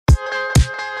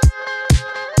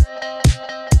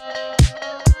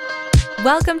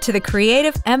Welcome to the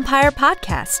Creative Empire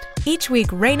Podcast. Each week,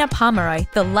 Reina Pomeroy,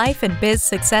 the life and biz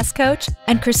success coach,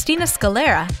 and Christina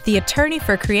Scalera, the attorney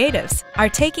for creatives, are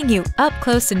taking you up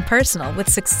close and personal with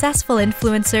successful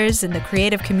influencers in the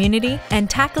creative community and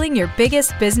tackling your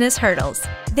biggest business hurdles.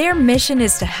 Their mission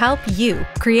is to help you,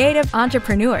 creative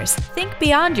entrepreneurs, think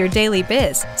beyond your daily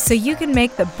biz so you can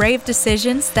make the brave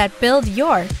decisions that build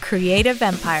your creative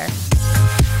empire.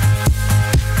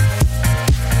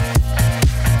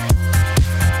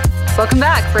 Welcome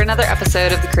back for another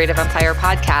episode of the Creative Empire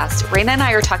Podcast. Reina and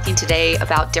I are talking today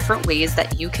about different ways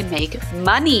that you can make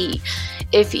money.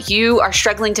 If you are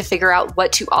struggling to figure out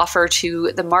what to offer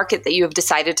to the market that you have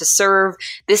decided to serve,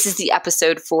 this is the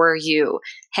episode for you.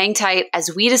 Hang tight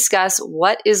as we discuss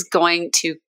what is going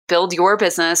to build your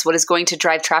business, what is going to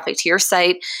drive traffic to your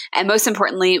site, and most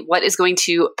importantly, what is going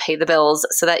to pay the bills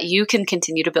so that you can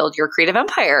continue to build your creative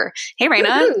empire. Hey,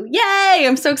 Reina. Woo-hoo. Yay!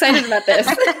 I'm so excited about this.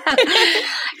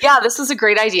 Yeah, this was a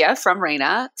great idea from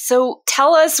Reina. So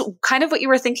tell us kind of what you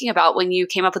were thinking about when you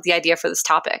came up with the idea for this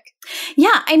topic.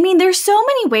 Yeah, I mean, there's so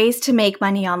many ways to make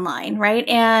money online, right?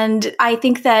 And I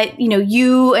think that,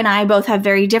 you and I both have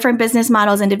very different business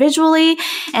models individually.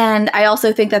 And I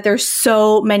also think that there's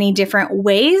so many different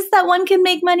ways that one can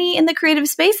make money in the creative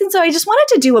space. And so I just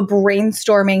wanted to do a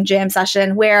brainstorming jam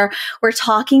session where we're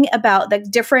talking about the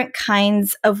different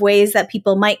kinds of ways that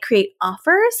people might create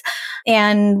offers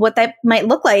and what that might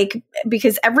look like,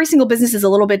 because every single business is a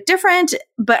little bit different.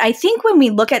 But I think when we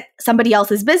look at somebody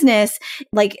else's business,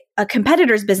 like a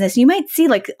competitor's business, you might see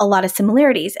like a lot of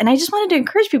similarities. And I just wanted to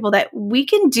encourage people that we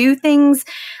can do things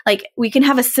like we can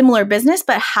have a similar business,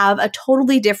 but have a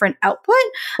totally different output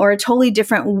or a totally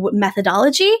different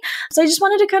methodology. So I just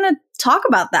wanted to kind of talk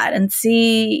about that and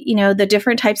see, the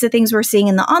different types of things we're seeing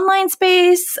in the online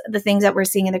space, the things that we're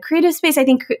seeing in the creative space. I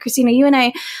think, Christina, you and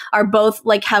I are both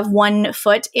like have one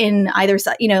foot in either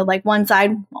side, like one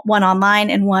side, one online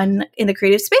and one in the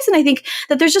creative space. And I think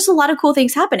that there's just a lot of cool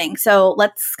things happening. So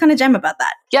let's kind of jam about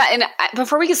that. Yeah. And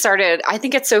before we get started, I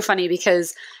think it's so funny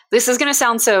because this is going to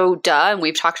sound so duh, and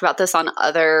we've talked about this on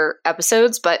other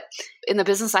episodes, but in the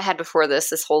business I had before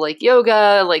this whole like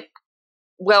yoga, like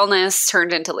wellness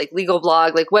turned into like legal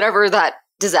blog, like whatever that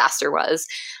disaster was.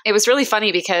 It was really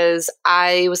funny because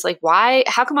I was like,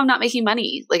 how come I'm not making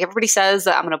money? Like everybody says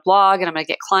that I'm going to blog and I'm going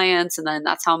to get clients and then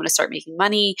that's how I'm going to start making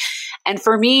money. And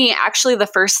for me, actually the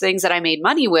first things that I made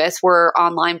money with were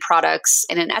online products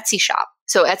in an Etsy shop.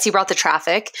 So Etsy brought the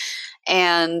traffic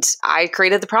and I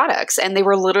created the products, and they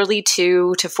were literally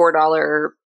 $2 to $4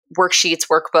 worksheets,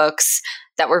 workbooks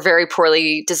that were very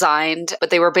poorly designed,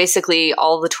 but they were basically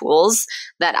all the tools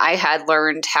that I had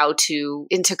learned how to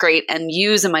integrate and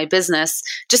use in my business.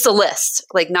 Just a list,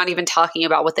 like not even talking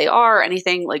about what they are or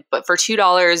anything, like, but for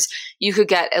 $2, you could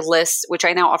get a list, which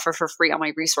I now offer for free on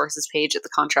my resources page at the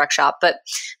contract shop. But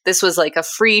this was like a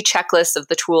free checklist of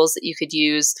the tools that you could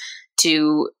use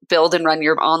to build and run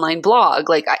your online blog.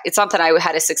 Like it's not that I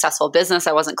had a successful business.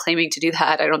 I wasn't claiming to do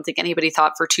that. I don't think anybody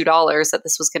thought for $2 that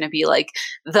this was going to be like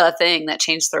the thing that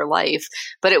changed their life.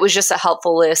 But it was just a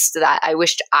helpful list that I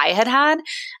wished I had had.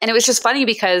 And it was just funny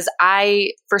because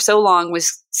I, for so long,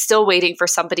 was still waiting for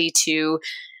somebody to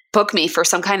book me for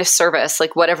some kind of service,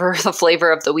 like whatever the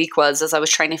flavor of the week was, as I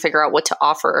was trying to figure out what to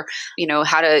offer,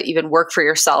 how to even work for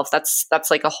yourself.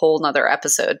 That's like a whole nother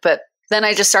episode. But then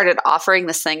I just started offering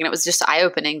this thing, and it was just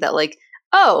eye-opening that like,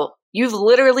 oh, you've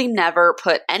literally never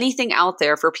put anything out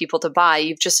there for people to buy.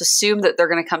 You've just assumed that they're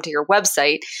going to come to your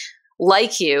website,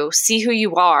 like you, see who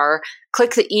you are,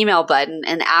 click the email button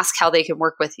and ask how they can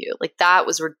work with you. Like that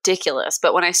was ridiculous.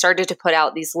 But when I started to put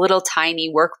out these little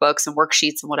tiny workbooks and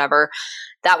worksheets and whatever,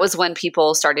 that was when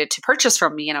people started to purchase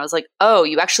from me. And I was like, oh,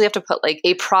 you actually have to put like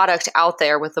a product out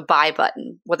there with a buy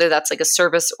button, whether that's like a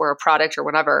service or a product or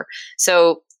whatever.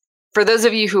 So for those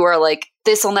of you who are like,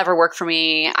 this will never work for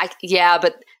me.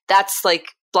 But that's like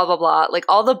blah, blah, blah. Like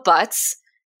all the buts,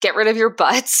 get rid of your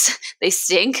buts. They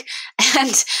stink.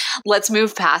 And let's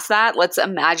move past that. Let's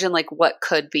imagine like what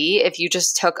could be if you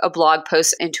just took a blog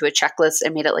post into a checklist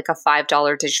and made it like a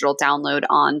 $5 digital download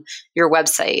on your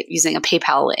website using a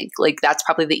PayPal link. Like that's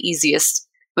probably the easiest,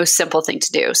 most simple thing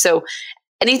to do. So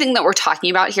anything that we're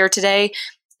talking about here today,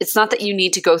 it's not that you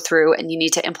need to go through and you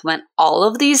need to implement all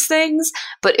of these things,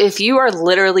 but if you are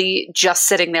literally just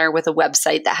sitting there with a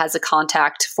website that has a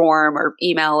contact form or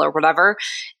email or whatever,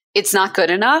 it's not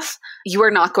good enough. You are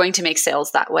not going to make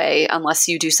sales that way unless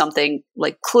you do something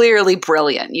like clearly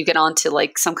brilliant. You get onto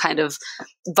like some kind of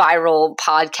viral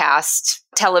podcast,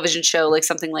 television show, like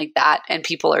something like that, and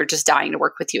people are just dying to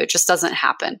work with you. It just doesn't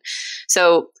happen.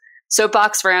 So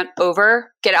soapbox rant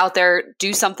over, get out there,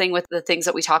 do something with the things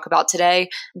that we talk about today.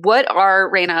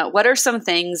 Reina, what are some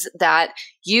things that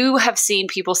you have seen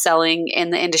people selling in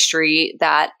the industry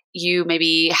that you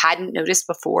maybe hadn't noticed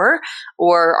before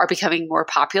or are becoming more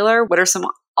popular? What are some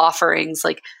offerings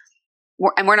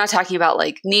and we're not talking about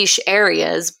like niche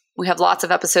areas. We have lots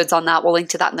of episodes on that. We'll link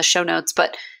to that in the show notes,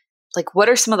 but what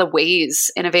are some of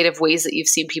the innovative ways that you've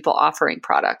seen people offering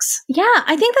products? Yeah,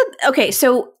 I think that, okay,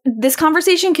 so this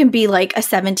conversation can be like a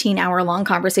 17-hour long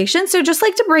conversation. So just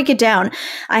to break it down,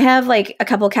 I have a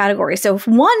couple categories. So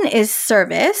one is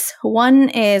service, one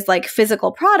is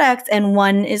physical products, and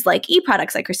one is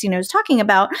e-products like Christina was talking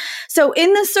about. So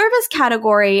in the service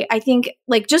category, I think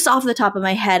just off the top of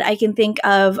my head, I can think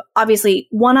of obviously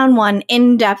one-on-one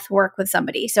in-depth work with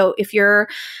somebody. So if you're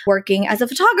working as a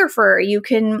photographer, you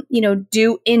can,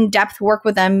 do in-depth work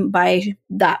with them by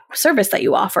that service that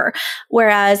you offer.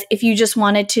 Whereas if you just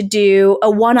wanted to do a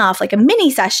one-off, a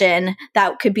mini session,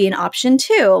 that could be an option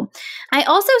too. I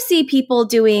also see people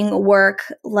doing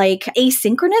work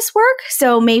asynchronous work.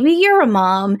 So maybe you're a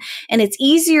mom and it's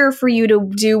easier for you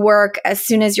to do work as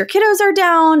soon as your kiddos are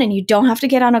down and you don't have to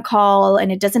get on a call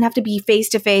and it doesn't have to be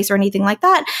face-to-face or anything like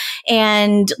that.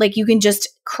 And you can just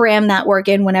cram that work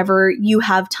in whenever you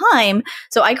have time.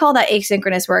 So I call that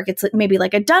asynchronous work. It's maybe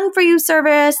a done for you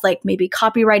service, maybe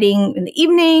copywriting in the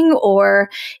evening, or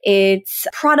it's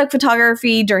product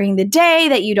photography during the day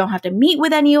that you don't have to meet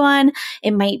with anyone.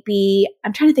 It might be,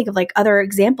 I'm trying to think of other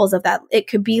examples of that. It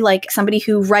could be somebody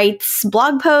who writes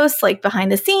blog posts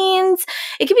behind the scenes.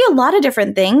 It could be a lot of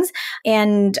different things.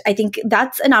 And I think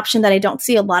that's an option that I don't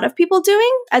see a lot of people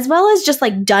doing, as well as just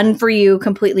done for you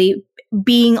completely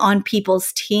being on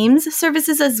people's teams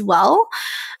services as well.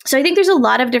 So I think there's a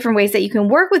lot of different ways that you can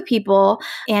work with people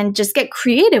and just get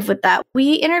creative with that.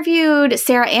 We interviewed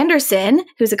Sarah Anderson,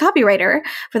 who's a copywriter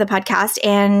for the podcast,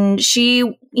 and she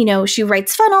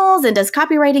writes funnels and does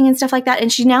copywriting and stuff like that.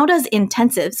 And she now does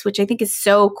intensives, which I think is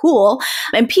so cool.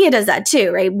 And Pia does that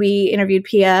too, right? We interviewed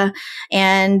Pia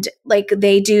and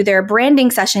they do their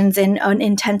branding sessions in an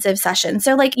intensive session.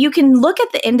 So you can look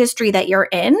at the industry that you're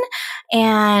in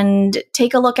and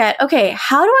take a look at, okay,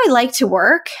 how do I like to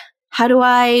work? How do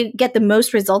I get the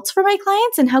most results for my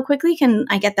clients and how quickly can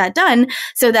I get that done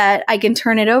so that I can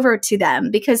turn it over to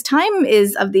them? Because time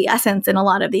is of the essence in a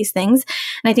lot of these things.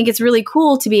 And I think it's really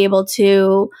cool to be able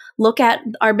to look at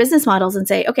our business models and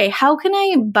say, okay, how can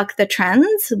I buck the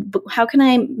trends? How can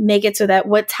I make it so that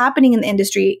what's happening in the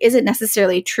industry isn't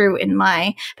necessarily true in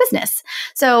my business?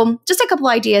 So just a couple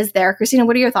ideas there. Christina,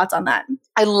 what are your thoughts on that?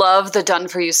 I love the done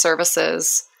for you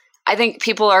services. I think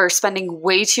people are spending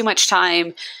way too much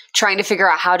time trying to figure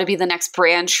out how to be the next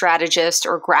brand strategist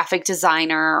or graphic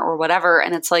designer or whatever.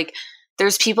 And it's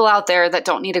there's people out there that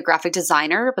don't need a graphic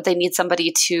designer, but they need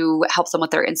somebody to help them with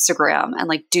their Instagram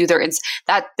and do their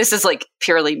this is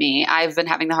purely me. I've been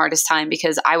having the hardest time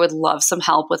because I would love some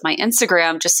help with my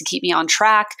Instagram just to keep me on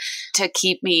track, to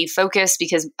keep me focused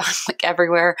because I'm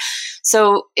everywhere.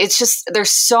 So it's just,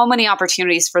 there's so many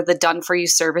opportunities for the done for you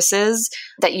services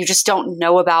that you just don't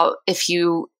know about if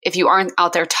you aren't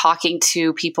out there talking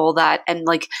to people that, and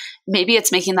maybe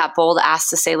it's making that bold ask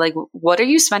to say what are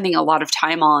you spending a lot of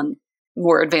time on,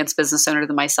 more advanced business owner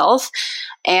than myself?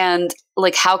 And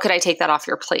how could I take that off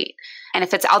your plate? And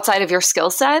if it's outside of your skill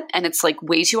set and it's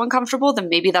way too uncomfortable, then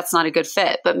maybe that's not a good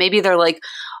fit. But maybe they're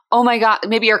oh my God,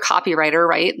 maybe you're a copywriter,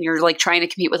 right? And you're trying to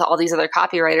compete with all these other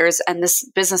copywriters, and this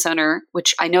business owner,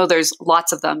 which I know there's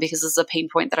lots of them because this is a pain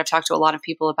point that I've talked to a lot of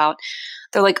people about.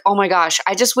 They're oh my gosh,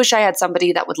 I just wish I had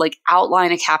somebody that would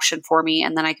outline a caption for me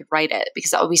and then I could write it,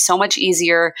 because that would be so much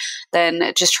easier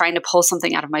than just trying to pull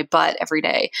something out of my butt every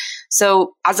day.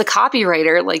 So as a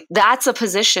copywriter, that's a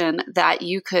position that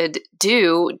you could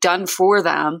do done for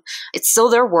them. It's still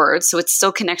their words, so it's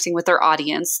still connecting with their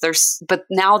audience. But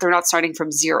now they're not starting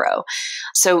from zero.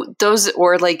 So those,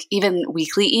 or even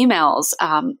weekly emails,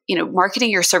 marketing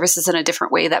your services in a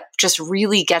different way that just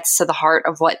really gets to the heart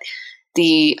of what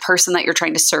the person that you're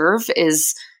trying to serve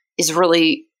is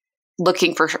really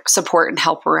looking for support and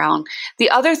help around.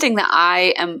 The other thing that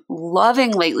I am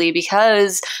loving lately,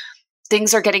 because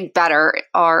things are getting better,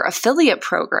 are affiliate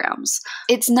programs.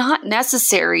 It's not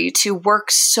necessary to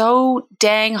work so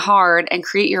dang hard and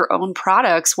create your own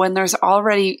products when there's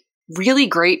already really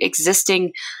great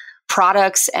existing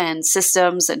products and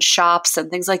systems and shops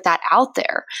and things like that out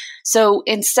there. So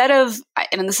instead of,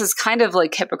 and this is kind of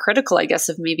hypocritical, I guess,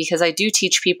 of me, because I do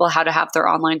teach people how to have their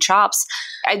online shops.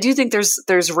 I do think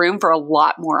there's room for a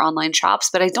lot more online shops,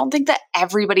 but I don't think that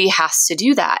everybody has to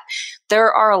do that.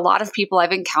 There are a lot of people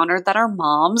I've encountered that are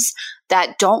moms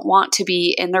that don't want to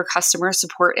be in their customer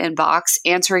support inbox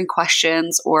answering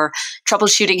questions or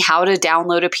troubleshooting how to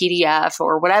download a PDF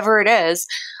or whatever it is.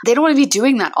 They don't want to be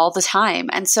doing that all the time.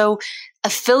 And so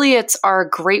affiliates are a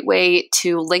great way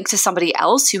to link to somebody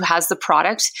else who has the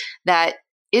product that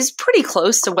is pretty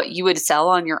close to what you would sell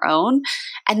on your own.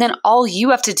 And then all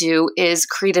you have to do is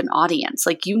create an audience.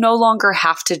 Like, you no longer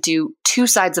have to do two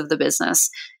sides of the business,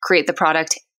 create the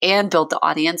product and build the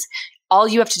audience. All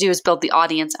you have to do is build the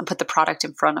audience and put the product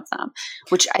in front of them,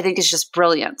 which I think is just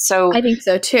brilliant. So I think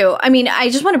so too. I mean, I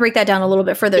just want to break that down a little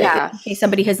bit further in case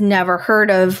somebody has never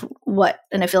heard of what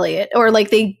an affiliate, or like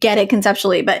they get it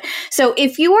conceptually. But so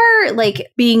if you are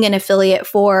like being an affiliate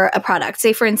for a product,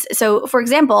 say for instance, so for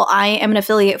example, I am an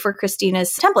affiliate for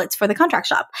Christina's templates for the contract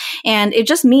shop. And it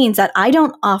just means that I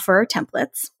don't offer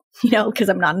templates, because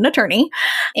I'm not an attorney.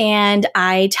 And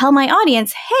I tell my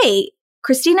audience, hey,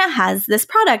 Christina has this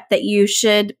product that you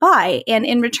should buy. And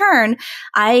in return,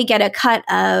 I get a cut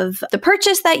of the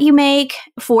purchase that you make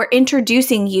for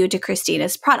introducing you to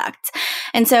Christina's products.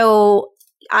 And so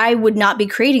I would not be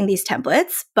creating these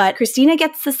templates, but Christina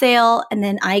gets the sale and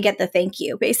then I get the thank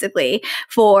you basically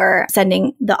for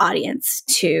sending the audience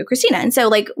to Christina. And so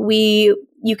like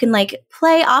you can like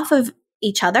play off of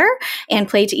each other and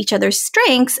play to each other's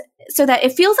strengths so that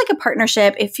it feels like a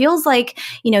partnership. It feels like,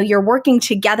 you're working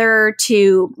together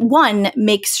to, one,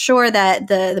 make sure that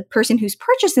the person who's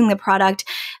purchasing the product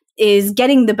is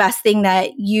getting the best thing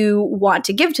that you want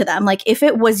to give to them. Like if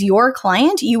it was your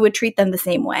client, you would treat them the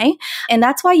same way. And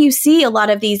that's why you see a lot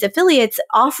of these affiliates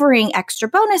offering extra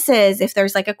bonuses if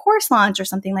there's like a course launch or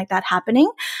something like that happening,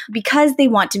 because they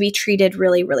want to be treated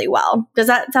really, really well. Does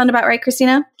that sound about right,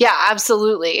 Christina? Yeah,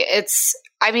 absolutely.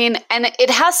 And it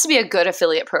has to be a good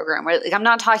affiliate program, right? Like, I'm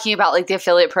not talking about like the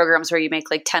affiliate programs where you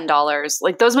make like $10.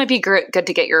 Like those might be good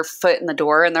to get your foot in the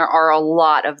door. And there are a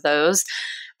lot of those.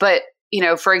 But,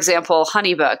 for example,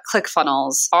 HoneyBook,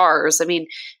 ClickFunnels, ours,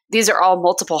 these are all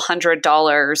multiple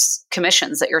 $100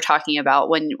 commissions that you're talking about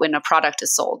when a product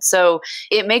is sold. So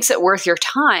it makes it worth your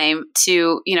time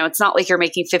to, it's not like you're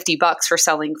making $50 for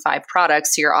selling 5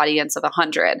 products to your audience of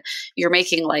 100. You're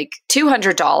making like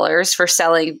 $200 for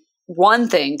selling one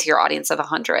thing to your audience of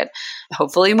 100,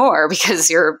 hopefully more, because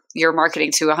you're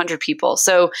marketing to 100 people.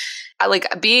 So I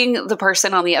like being the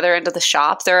person on the other end of the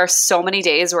shop. There are so many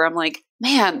days where I'm like,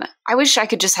 man, I wish I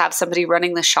could just have somebody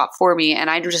running the shop for me and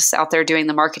I'm just out there doing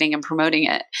the marketing and promoting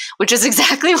it, which is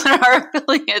exactly what our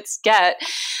affiliates get,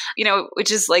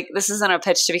 which is like, this isn't a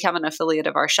pitch to become an affiliate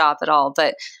of our shop at all.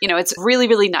 But, it's really,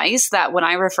 really nice that when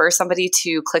I refer somebody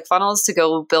to ClickFunnels to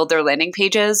go build their landing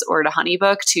pages or to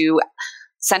HoneyBook to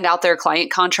send out their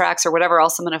client contracts or whatever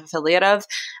else I'm an affiliate of,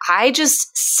 I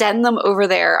just send them over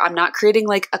there. I'm not creating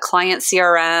like a client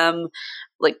CRM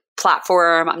like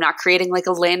platform. I'm not creating like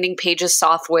a landing pages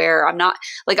software. I'm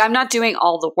not doing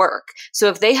all the work. So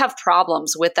if they have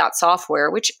problems with that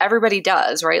software, which everybody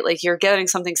does, right? Like you're getting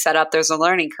something set up, there's a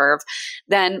learning curve,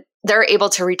 then they're able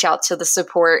to reach out to the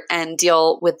support and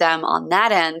deal with them on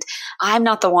that end. I'm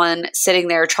not the one sitting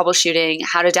there troubleshooting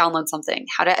how to download something,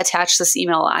 how to attach this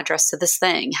email address to this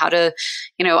thing, how to,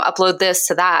 upload this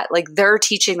to that. Like they're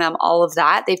teaching them all of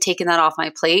that. They've taken that off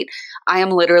my plate. I am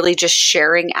literally just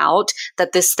sharing out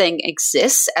that this thing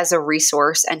exists as a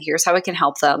resource and here's how it can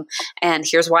help them. And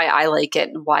here's why I like it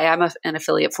and why I'm an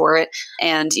affiliate for it.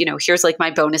 And, here's like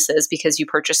my bonuses because you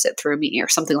purchased it through me or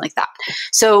something like that.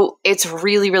 So it's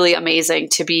really, really amazing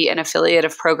to be an affiliate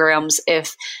of programs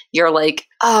if you're like,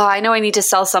 oh, I know I need to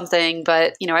sell something,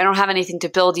 but I don't have anything to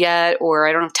build yet, or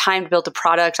I don't have time to build a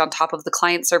product on top of the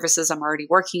client services I'm already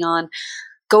working on.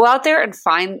 Go out there and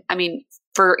find,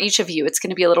 for each of you, it's going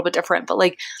to be a little bit different, but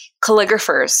like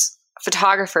calligraphers,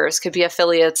 photographers could be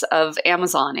affiliates of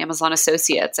Amazon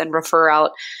Associates, and refer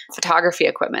out photography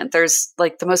equipment. There's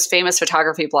like the most famous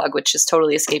photography blog, which is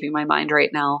totally escaping my mind right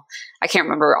now. I can't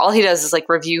remember. All he does is like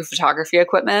review photography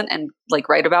equipment and like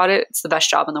write about it. It's the best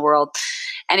job in the world.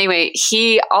 Anyway,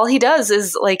 all he does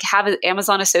is like have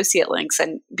Amazon associate links,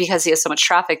 and because he has so much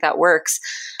traffic, that works.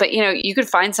 But you could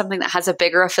find something that has a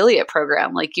bigger affiliate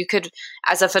program. Like you could,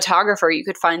 as a photographer, you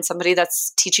could find somebody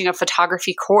that's teaching a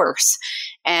photography course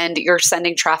and you're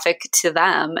sending traffic to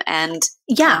them. And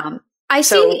I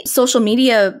see social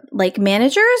media like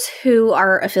managers who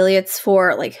are affiliates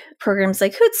for like programs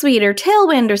like Hootsuite or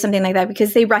Tailwind or something like that,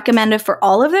 because they recommend it for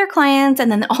all of their clients,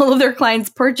 and then all of their clients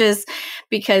purchase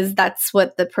because that's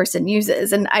what the person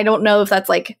uses. And I don't know if that's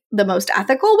like the most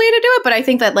ethical way to do it, but I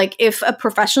think that like if a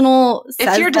professional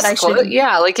says if that I should,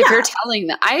 if you're telling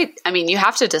that, you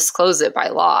have to disclose it by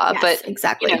law. Yes, but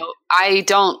exactly, I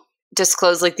don't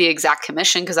disclose like the exact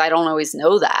commission because I don't always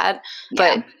know that.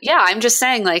 But yeah, I'm just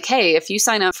saying like, hey, if you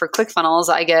sign up for ClickFunnels,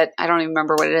 I don't even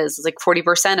remember what it is. It's like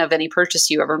 40% of any purchase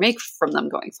you ever make from them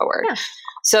going forward. Yeah.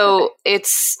 So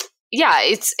it's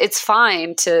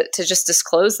fine to just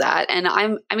disclose that. And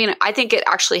I think it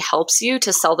actually helps you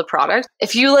to sell the product.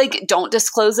 If you like don't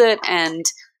disclose it and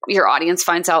your audience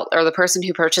finds out, or the person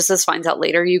who purchases finds out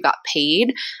later you got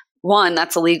paid, one,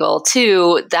 that's illegal.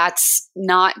 Two, that's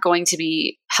not going to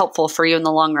be helpful for you in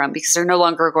the long run because they're no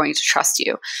longer going to trust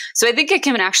you. So I think it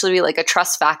can actually be like a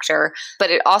trust factor,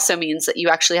 but it also means that you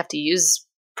actually have to use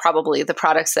probably the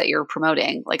products that you're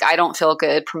promoting. Like I don't feel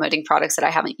good promoting products that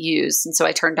I haven't used. And so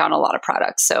I turned down a lot of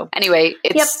products. So anyway,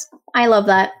 I love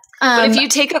that. But if you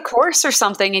take a course or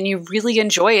something and you really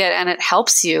enjoy it and it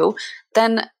helps you,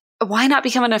 then why not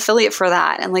become an affiliate for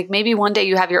that? And like maybe one day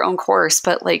you have your own course,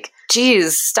 but like,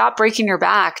 geez, stop breaking your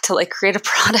back to like create a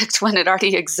product when it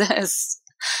already exists.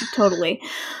 Totally.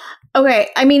 Okay.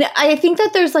 I mean, I think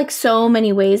that there's like so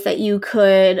many ways that you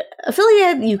could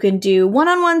affiliate, you can do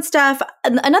one-on-one stuff.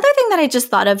 Another thing that I just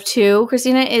thought of too,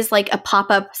 Christina, is like a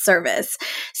pop-up service.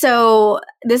 So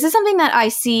this is something that I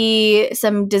see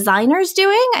some designers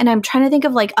doing, and I'm trying to think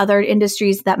of like other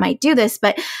industries that might do this.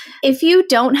 But if you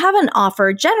don't have an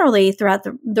offer generally throughout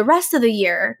the rest of the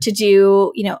year to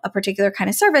do, a particular kind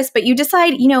of service, but you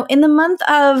decide, in the month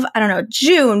of, I don't know,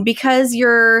 June, because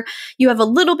you have a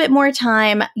little bit more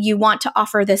time, you want to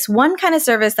offer this one kind of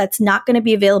service that's not going to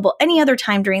be available any other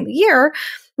time during the year.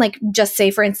 Like just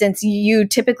say, for instance, you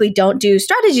typically don't do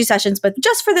strategy sessions, but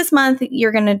just for this month,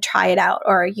 you're going to try it out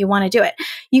or you want to do it.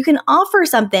 You can offer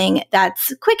something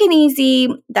that's quick and easy,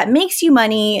 that makes you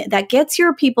money, that gets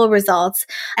your people results,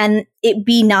 and it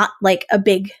be not like a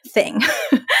big thing.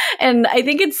 And I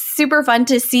think it's super fun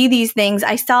to see these things.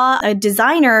 I saw a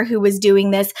designer who was doing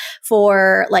this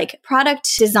for like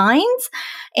product designs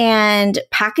and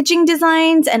packaging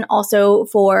designs, and also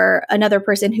for another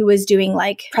person who was doing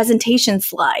like presentation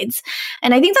slides.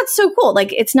 And I think that's so cool.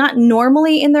 Like it's not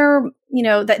normally in their,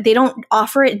 that they don't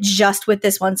offer it just with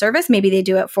this one service. Maybe they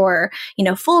do it for,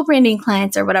 full branding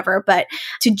clients or whatever, but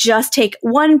to just take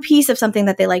one piece of something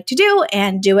that they like to do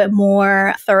and do it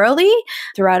more thoroughly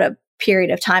throughout a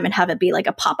period of time and have it be like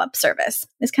a pop-up service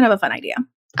is kind of a fun idea.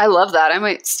 I love that. I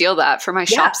might steal that for my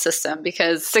shop system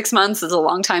because 6 months is a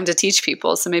long time to teach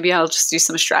people. So maybe I'll just do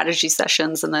some strategy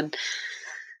sessions and then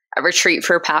a retreat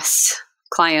for past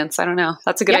clients. I don't know.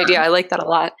 That's a good idea. I like that a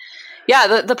lot.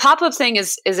 Yeah, the pop-up thing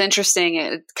is interesting.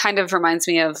 It kind of reminds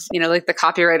me of, like the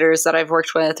copywriters that I've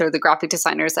worked with or the graphic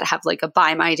designers that have like a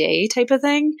buy my day type of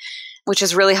thing, which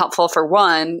is really helpful for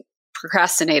one,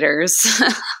 procrastinators,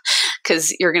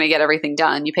 because you're going to get everything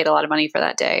done. You paid a lot of money for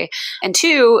that day. And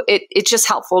two, it's just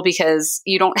helpful because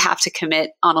you don't have to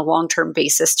commit on a long-term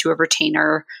basis to a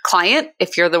retainer client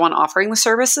if you're the one offering the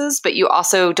services, but you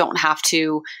also don't have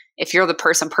to, if you're the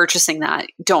person purchasing that,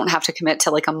 don't have to commit to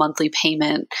like a monthly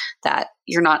payment that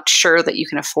you're not sure that you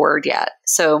can afford yet.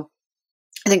 So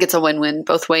I think it's a win-win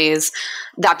both ways.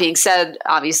 That being said,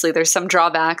 obviously there's some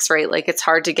drawbacks, right? Like it's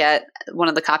hard to get, one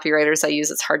of the copywriters I use,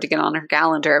 it's hard to get on her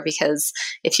calendar because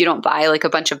if you don't buy like a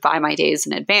bunch of buy my days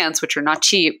in advance, which are not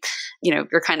cheap,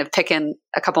 you're kind of picking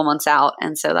a couple months out.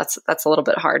 And so that's a little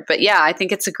bit hard. But yeah, I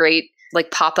think it's a great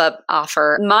like pop-up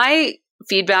offer. My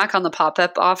feedback on the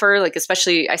pop-up offer, like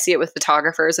especially I see it with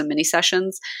photographers and mini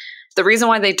sessions, the reason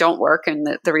why they don't work and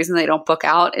the reason they don't book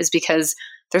out is because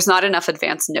there's not enough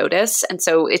advance notice. And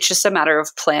so it's just a matter of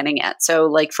planning it. So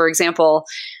like, for example,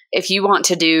 if you want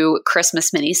to do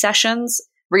Christmas mini sessions,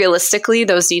 realistically,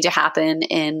 those need to happen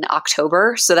in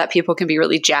October so that people can be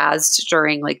really jazzed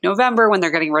during like November when they're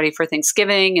getting ready for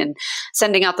Thanksgiving and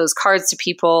sending out those cards to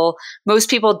people. Most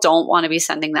people don't want to be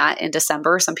sending that in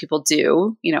December. Some people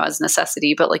do, as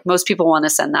necessity, but like most people want to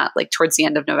send that like towards the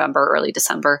end of November, early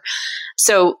December.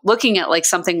 So looking at like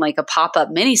something like a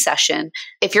pop-up mini session,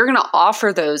 if you're going to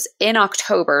offer those in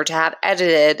October to have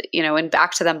edited, and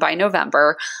back to them by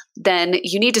November, then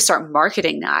you need to start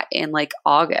marketing that in like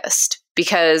August.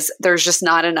 Because there's just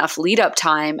not enough lead up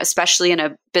time, especially in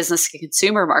a business to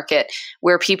consumer market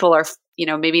where people are,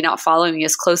 maybe not following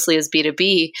as closely as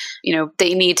B2B.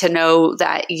 They need to know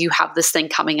that you have this thing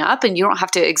coming up and you don't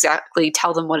have to exactly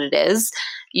tell them what it is.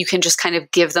 You can just kind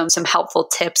of give them some helpful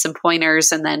tips and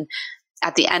pointers. And then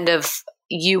at the end of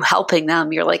you helping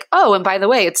them, you're like, oh, and by the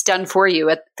way, it's done for you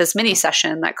at this mini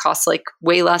session that costs like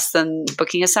way less than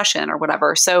booking a session or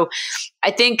whatever. So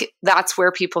I think that's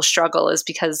where people struggle is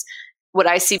because what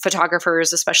I see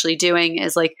photographers especially doing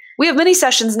is like, we have mini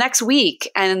sessions next week.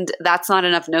 And that's not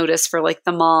enough notice for like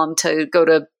the mom to go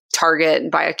to Target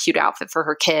and buy a cute outfit for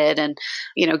her kid and,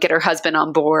 get her husband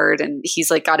on board. And he's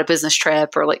like got a business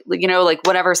trip or like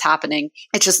whatever's happening.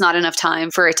 It's just not enough time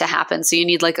for it to happen. So you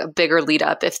need like a bigger lead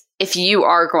up if you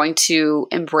are going to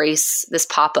embrace this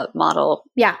pop-up model.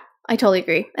 Yeah, I totally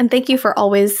agree. And thank you for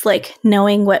always like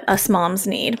knowing what us moms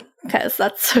need, because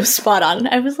that's so spot on.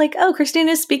 I was like, oh,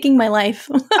 Christina's speaking my life.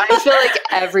 I feel like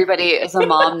everybody is a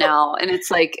mom now. And it's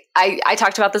like, I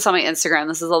talked about this on my Instagram.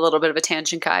 This is a little bit of a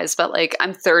tangent, guys, but like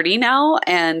I'm 30 now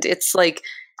and it's like,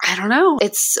 I don't know.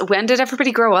 It's when did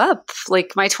everybody grow up?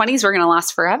 Like my 20s were going to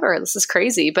last forever. This is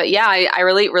crazy. But yeah, I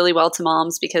relate really well to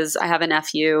moms because I have a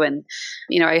nephew and,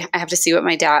 I have to see what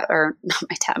my dad or not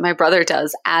my dad, my brother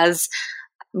does as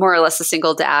more or less a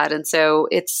single dad. And so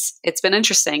it's been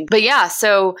interesting. But yeah,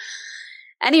 so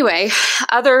anyway,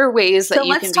 other ways that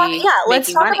you can be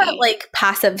let's talk money. About like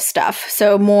passive stuff.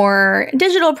 So more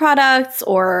digital products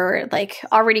or like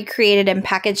already created and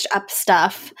packaged up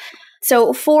stuff.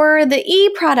 So for the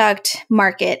e-product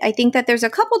market, I think that there's a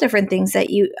couple different things that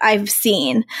I've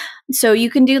seen. So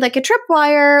you can do like a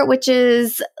tripwire,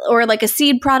 or like a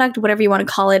seed product, whatever you want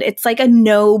to call it. It's like a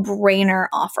no-brainer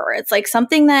offer. It's like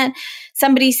something that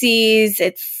somebody sees.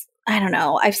 I don't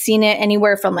know. I've seen it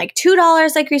anywhere from like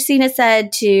 $2, like Christina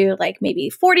said, to like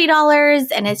maybe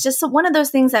 $40. And it's just one of those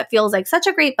things that feels like such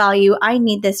a great value. I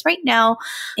need this right now.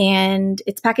 And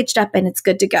it's packaged up and it's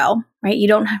good to go, right? You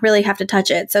don't really have to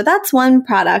touch it. So that's one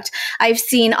product. I've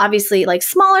seen obviously like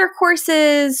smaller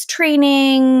courses,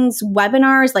 trainings,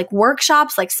 webinars, like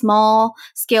workshops, like small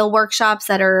scale workshops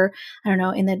that are, I don't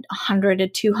know, in the 100 to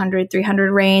 200,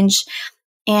 300 range.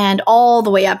 And all the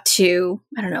way up to,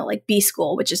 I don't know, like B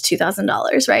School, which is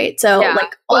 $2,000, right? So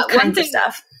like all kinds of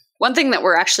stuff. One thing that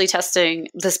we're actually testing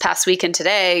this past week and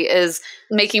today is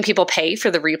making people pay for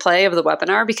the replay of the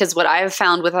webinar, because what I've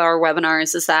found with our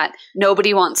webinars is that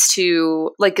nobody wants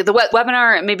to, like the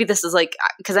webinar, and maybe this is like,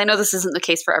 because I know this isn't the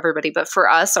case for everybody, but for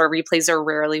us, our replays are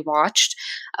rarely watched.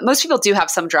 Most people do have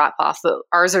some drop off, but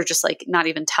ours are just like not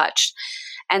even touched.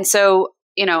 And so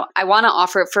I want to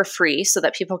offer it for free so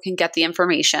that people can get the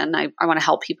information. I want to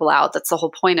help people out. That's the whole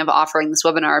point of offering this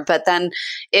webinar. But then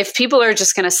if people are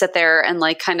just going to sit there and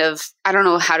like kind of, I don't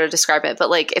know how to describe it, but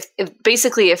like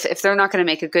if they're not going to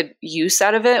make a good use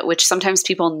out of it, which sometimes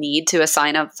people need to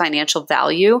assign a financial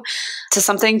value to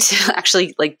something to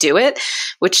actually like do it,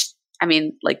 which I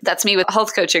mean, like that's me with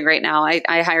health coaching right now.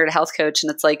 I hired a health coach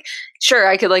and it's like, sure,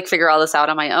 I could like figure all this out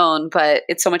on my own, but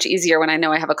it's so much easier when I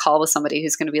know I have a call with somebody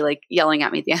who's going to be like yelling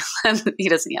at me. He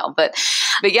doesn't yell, but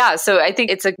yeah. So I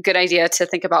think it's a good idea to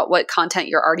think about what content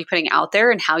you're already putting out there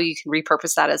and how you can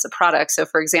repurpose that as a product. So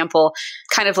for example,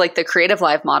 kind of like the Creative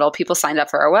Live model, people signed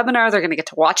up for our webinar, they're going to get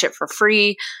to watch it for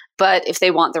free. But if they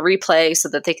want the replay so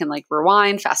that they can like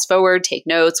rewind, fast forward, take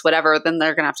notes, whatever, then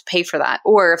they're going to have to pay for that.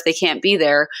 Or if they can't be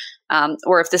there,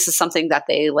 or if this is something that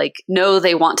they like know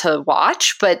they want to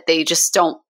watch, but they just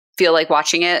don't feel like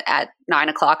watching it at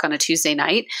 9:00 on a Tuesday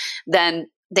night, then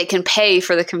they can pay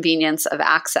for the convenience of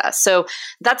access. So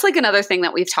that's like another thing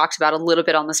that we've talked about a little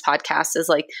bit on this podcast is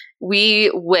like we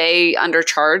way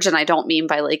undercharge. And I don't mean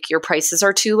by like your prices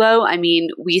are too low. I mean,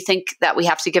 we think that we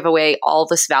have to give away all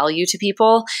this value to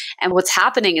people. And what's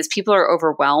happening is people are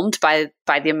overwhelmed by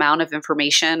the amount of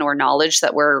information or knowledge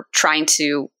that we're trying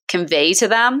to convey to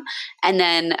them. And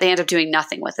then they end up doing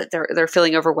nothing with it. They're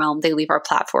feeling overwhelmed. They leave our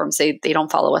platforms. They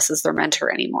don't follow us as their mentor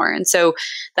anymore. And so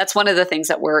that's one of the things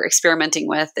that we're experimenting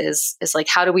with is like,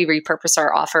 how do we repurpose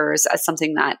our offers as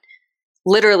something that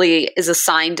literally is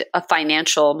assigned a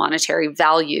financial monetary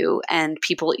value and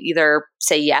people either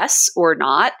say yes or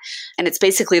not. And it's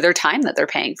basically their time that they're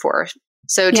paying for.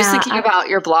 So just thinking about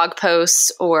your blog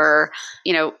posts or,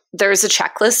 there's a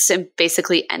checklist in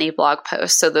basically any blog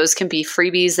post. So those can be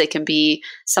freebies. They can be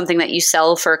something that you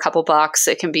sell for a couple bucks.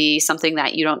 It can be something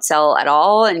that you don't sell at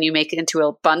all and you make it into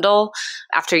a bundle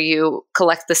after you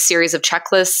collect this series of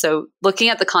checklists. So looking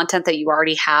at the content that you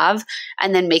already have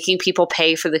and then making people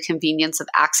pay for the convenience of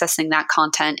accessing that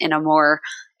content in a more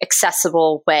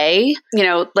accessible way.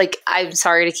 Like I'm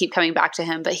sorry to keep coming back to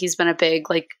him, but he's been a big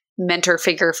mentor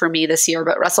figure for me this year.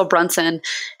 But Russell Brunson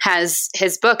has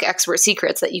his book, Expert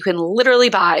Secrets, that you can literally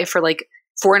buy for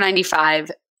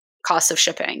 $4.95 cost of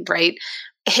shipping, right?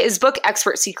 His book,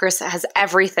 Expert Secrets, has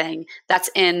everything that's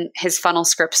in his Funnel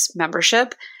Scripts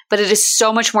membership, but it is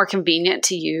so much more convenient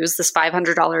to use this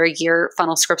 $500 a year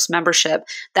Funnel Scripts membership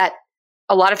that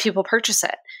a lot of people purchase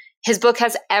it. His book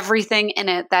has everything in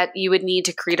it that you would need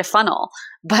to create a funnel,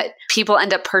 but people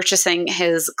end up purchasing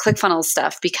his ClickFunnels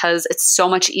stuff because it's so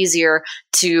much easier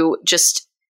to just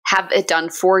have it done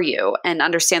for you and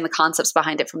understand the concepts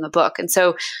behind it from the book. And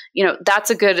so, that's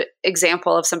a good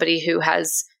example of somebody who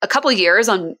has a couple years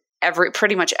on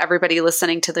pretty much everybody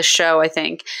listening to the show, I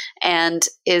think, and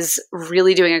is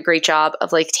really doing a great job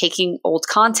of like taking old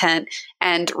content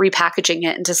and repackaging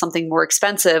it into something more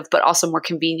expensive, but also more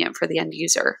convenient for the end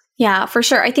user. Yeah, for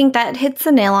sure. I think that hits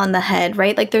the nail on the head,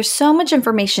 right? Like there's so much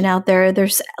information out there.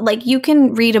 There's like, you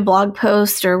can read a blog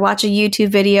post or watch a YouTube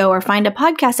video or find a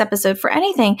podcast episode for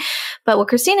anything. But what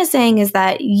Christina's saying is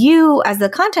that you as the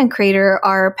content creator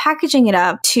are packaging it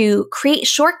up to create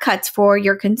shortcuts for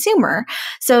your consumer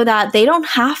so that they don't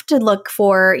have to look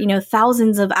for,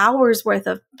 thousands of hours worth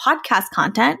of podcast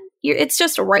content. It's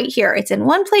just right here. It's in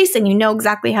one place and you know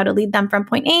exactly how to lead them from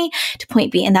point A to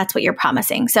point B. And that's what you're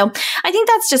promising. So I think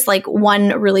that's just like one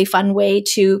really fun way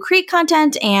to create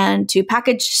content and to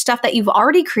package stuff that you've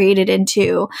already created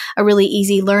into a really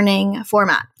easy learning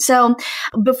format. So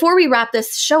before we wrap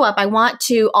this show up, I want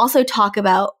to also talk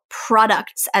about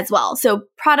products as well. So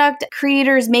product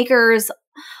creators, makers,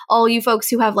 all you folks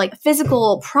who have like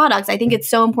physical products, I think it's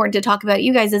so important to talk about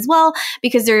you guys as well,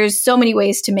 because there's so many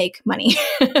ways to make money.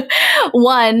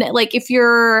 One, like if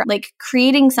you're like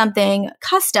creating something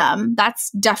custom,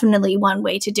 that's definitely one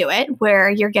way to do it, where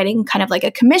you're getting kind of like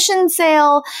a commission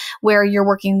sale, where you're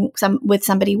working with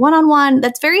somebody one-on-one.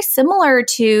 That's very similar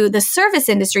to the service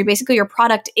industry. Basically, your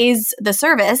product is the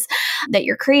service that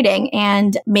you're creating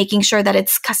and making sure that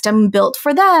it's custom built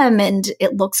for them and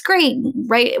it looks great,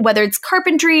 right? Whether it's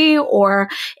carpentry or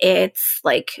it's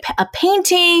like a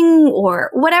painting or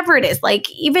whatever it is, like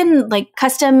even like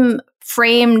custom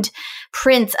framed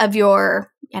prints of your,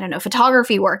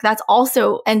 photography work, that's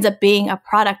also ends up being a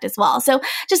product as well. So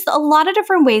just a lot of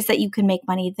different ways that you can make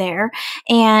money there.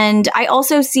 And I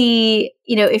also see,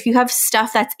 if you have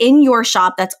stuff that's in your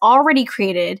shop that's already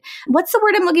created, what's the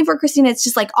word I'm looking for, Christina? It's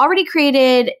just like already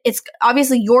created. It's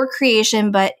obviously your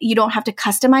creation, but you don't have to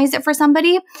customize it for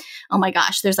somebody. Oh my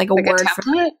gosh, there's like a word for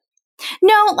it.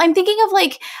 No, I'm thinking of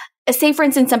like, say for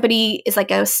instance, somebody is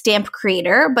like a stamp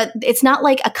creator, but it's not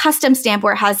like a custom stamp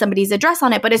where it has somebody's address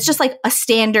on it, but it's just like a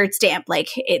standard stamp. Like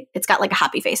it's got like a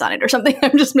happy face on it or something.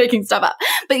 I'm just making stuff up,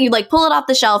 but you like pull it off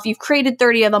the shelf. You've created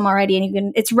 30 of them already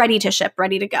and it's ready to ship,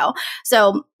 ready to go.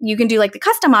 So you can do like the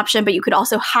custom option, but you could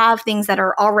also have things that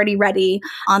are already ready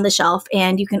on the shelf.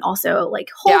 And you can also like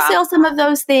wholesale some of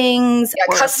those things.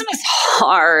 Yeah, custom is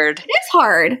hard. It is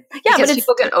hard. Yeah, because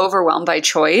people get overwhelmed by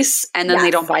choice and then Yes.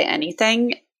 they don't buy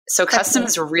anything. So custom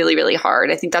is really, really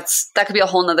hard. I think that could be a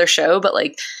whole nother show, but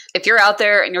like if you're out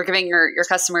there and you're giving your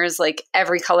customers like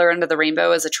every color under the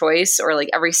rainbow as a choice or like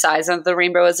every size under the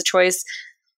rainbow as a choice,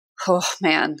 oh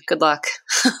man, good luck.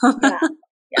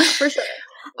 Yeah, for sure.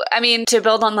 I mean, to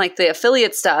build on like the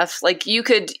affiliate stuff, like you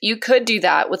could do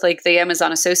that with like the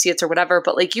Amazon associates or whatever,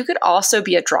 but like you could also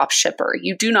be a drop shipper.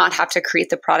 You do not have to create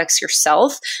the products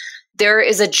yourself. There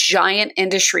is a giant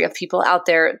industry of people out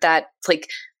there that like,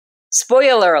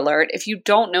 spoiler alert, if you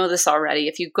don't know this already,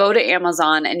 if you go to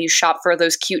Amazon and you shop for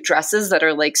those cute dresses that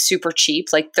are like super cheap,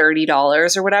 like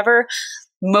 $30 or whatever,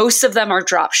 most of them are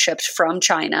drop shipped from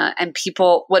China. And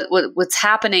people, what's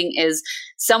happening is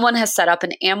someone has set up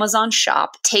an Amazon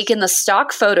shop, taken the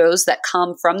stock photos that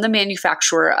come from the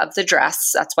manufacturer of the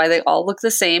dress. That's why they all look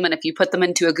the same. And if you put them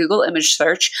into a Google image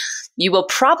search, you will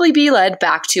probably be led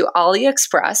back to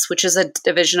AliExpress, which is a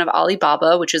division of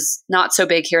Alibaba, which is not so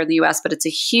big here in the US, but it's a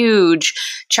huge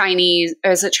Chinese,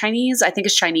 is it Chinese? I think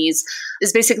it's Chinese.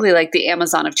 It's basically like the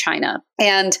Amazon of China.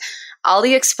 And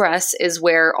AliExpress is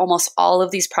where almost all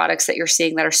of these products that you're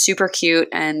seeing that are super cute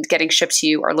and getting shipped to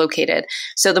you are located.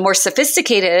 So the more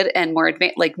sophisticated and more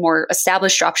advanced, like more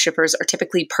established drop shippers are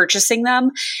typically purchasing them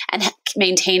and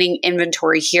maintaining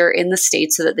inventory here in the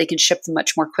States so that they can ship them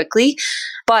much more quickly.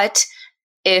 But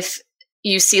if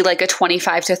you see like a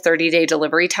 25 to 30 day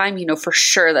delivery time, you know for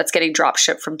sure that's getting drop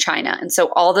shipped from China. And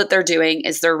so all that they're doing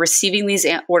is they're receiving these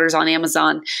orders on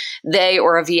Amazon. They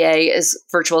or a VA is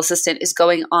virtual assistant is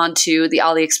going onto the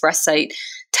AliExpress site,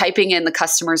 typing in the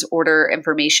customer's order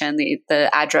information, the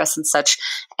address and such,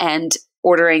 and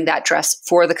ordering that dress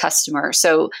for the customer.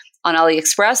 So on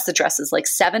AliExpress, the dress is like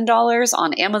 $7.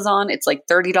 On Amazon, it's like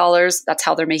 $30. That's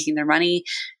how they're making their money.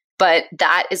 But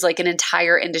that is like an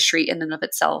entire industry in and of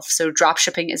itself. So drop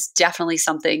shipping is definitely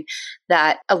something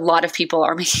that a lot of people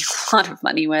are making a lot of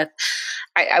money with.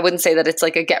 I wouldn't say that it's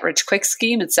like a get rich quick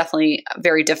scheme. It's definitely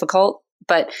very difficult,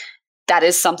 but that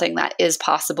is something that is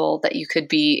possible that you could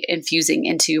be infusing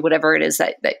into whatever it is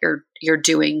that you're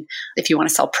doing if you want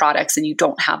to sell products and you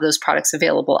don't have those products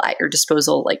available at your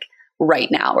disposal like right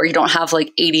now, or you don't have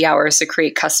like 80 hours to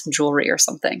create custom jewelry or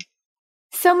something.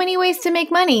 So many ways to make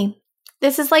money.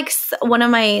 This is like one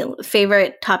of my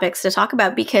favorite topics to talk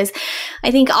about because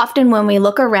I think often when we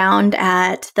look around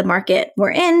at the market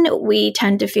we're in, we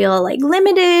tend to feel like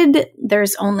limited.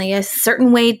 There's only a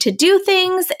certain way to do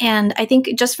things. And I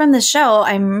think just from the show,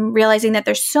 I'm realizing that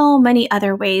there's so many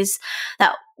other ways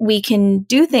that we can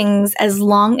do things as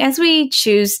long as we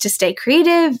choose to stay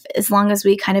creative, as long as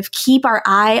we kind of keep our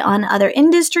eye on other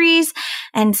industries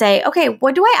and say, okay,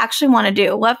 what do I actually want to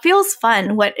do? What feels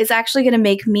fun? What is actually going to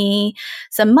make me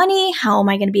some money? How am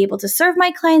I going to be able to serve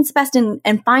my clients best and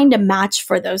find a match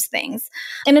for those things?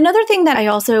 And another thing that I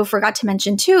also forgot to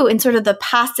mention too, in sort of the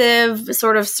passive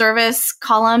sort of service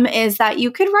column, is that you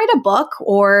could write a book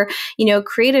or,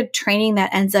 create a training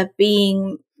that ends up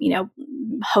being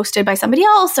hosted by somebody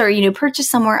else or,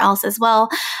 purchased somewhere else as well.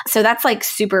 So that's like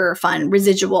super fun,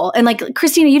 residual. And like,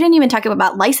 Christina, you didn't even talk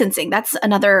about licensing. That's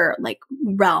another like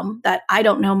realm that I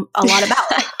don't know a lot about.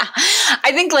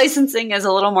 I think licensing is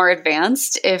a little more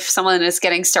advanced if someone is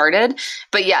getting started.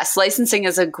 But yes, licensing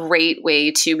is a great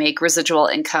way to make residual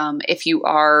income if you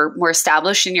are more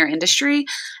established in your industry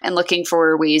and looking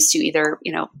for ways to either,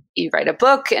 you write a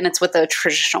book and it's with a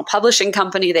traditional publishing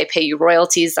company, they pay you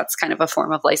royalties. That's kind of a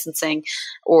form of licensing.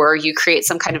 Or you create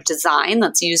some kind of design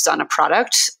that's used on a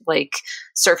product, like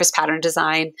surface pattern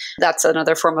design. That's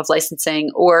another form of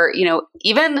licensing. Or,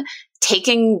 even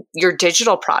taking your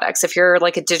digital products, if you're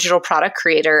like a digital product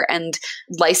creator, and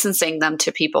licensing them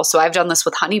to people. So I've done this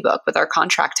with HoneyBook with our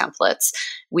contract templates.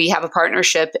 We have a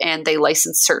partnership and they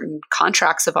license certain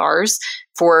contracts of ours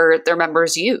for their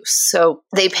members' use. So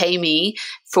they pay me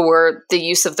for the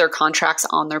use of their contracts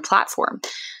on their platform.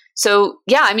 So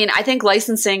yeah, I think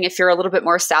licensing, if you're a little bit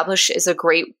more established, is a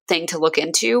great thing to look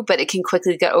into, but it can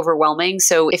quickly get overwhelming.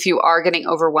 So if you are getting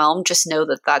overwhelmed, just know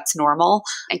that that's normal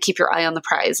and keep your eye on the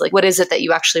prize. Like, what is it that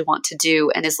you actually want to do?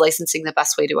 And is licensing the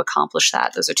best way to accomplish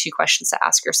that? Those are two questions to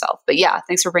ask yourself. But yeah,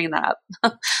 thanks for bringing that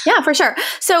up. Yeah, for sure.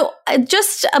 So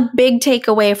just a big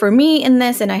takeaway for me in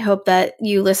this, and I hope that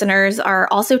you listeners are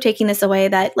also taking this away,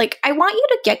 that like, I want you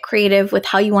to get creative with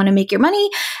how you want to make your money,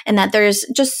 and that there's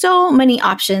just so many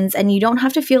options. And you don't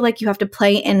have to feel like you have to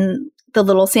play in the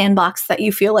little sandbox that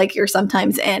you feel like you're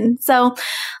sometimes in. So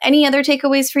any other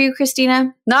takeaways for you,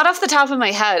 Christina? Not off the top of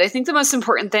my head. I think the most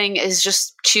important thing is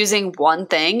just choosing one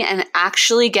thing and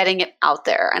actually getting it out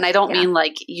there. And I don't mean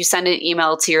like you send an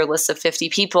email to your list of 50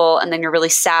 people and then you're really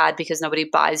sad because nobody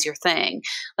buys your thing.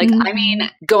 Like, I mean,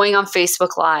 going on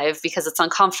Facebook Live because it's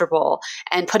uncomfortable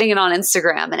and putting it on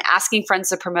Instagram and asking friends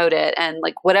to promote it and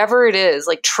like whatever it is,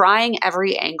 like trying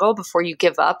every angle before you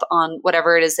give up on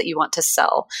whatever it is that you want to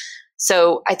sell.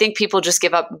 So I think people just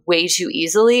give up way too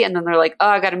easily and then they're like, oh,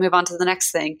 I got to move on to the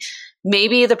next thing.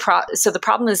 Maybe the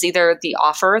problem is either the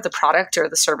offer, the product, or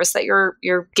the service that you're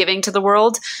giving to the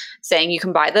world, saying you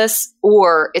can buy this,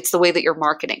 or it's the way that you're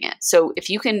marketing it. So if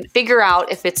you can figure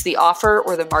out if it's the offer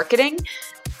or the marketing,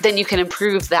 then you can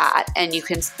improve that and you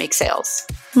can make sales.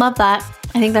 Love that.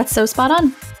 I think that's so spot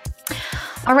on.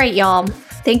 All right, y'all.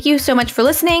 Thank you so much for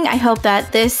listening. I hope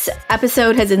that this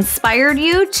episode has inspired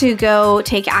you to go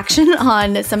take action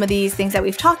on some of these things that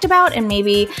we've talked about and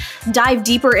maybe dive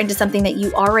deeper into something that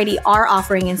you already are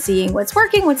offering and seeing what's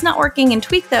working, what's not working, and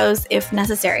tweak those if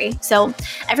necessary. So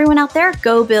everyone out there,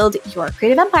 go build your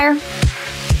creative empire.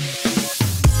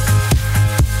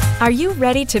 Are you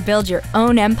ready to build your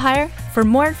own empire? For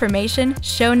more information,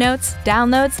 show notes,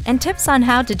 downloads, and tips on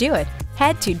how to do it,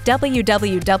 head to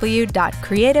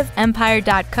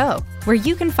www.creativeempire.co, where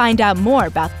you can find out more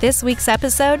about this week's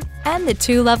episode and the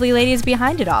two lovely ladies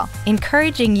behind it all,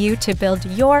 encouraging you to build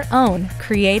your own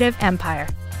creative empire.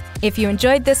 If you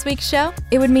enjoyed this week's show,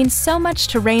 it would mean so much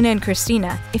to Reina and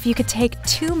Christina if you could take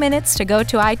 2 minutes to go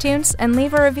to iTunes and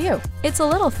leave a review. It's a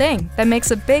little thing that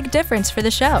makes a big difference for the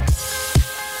show.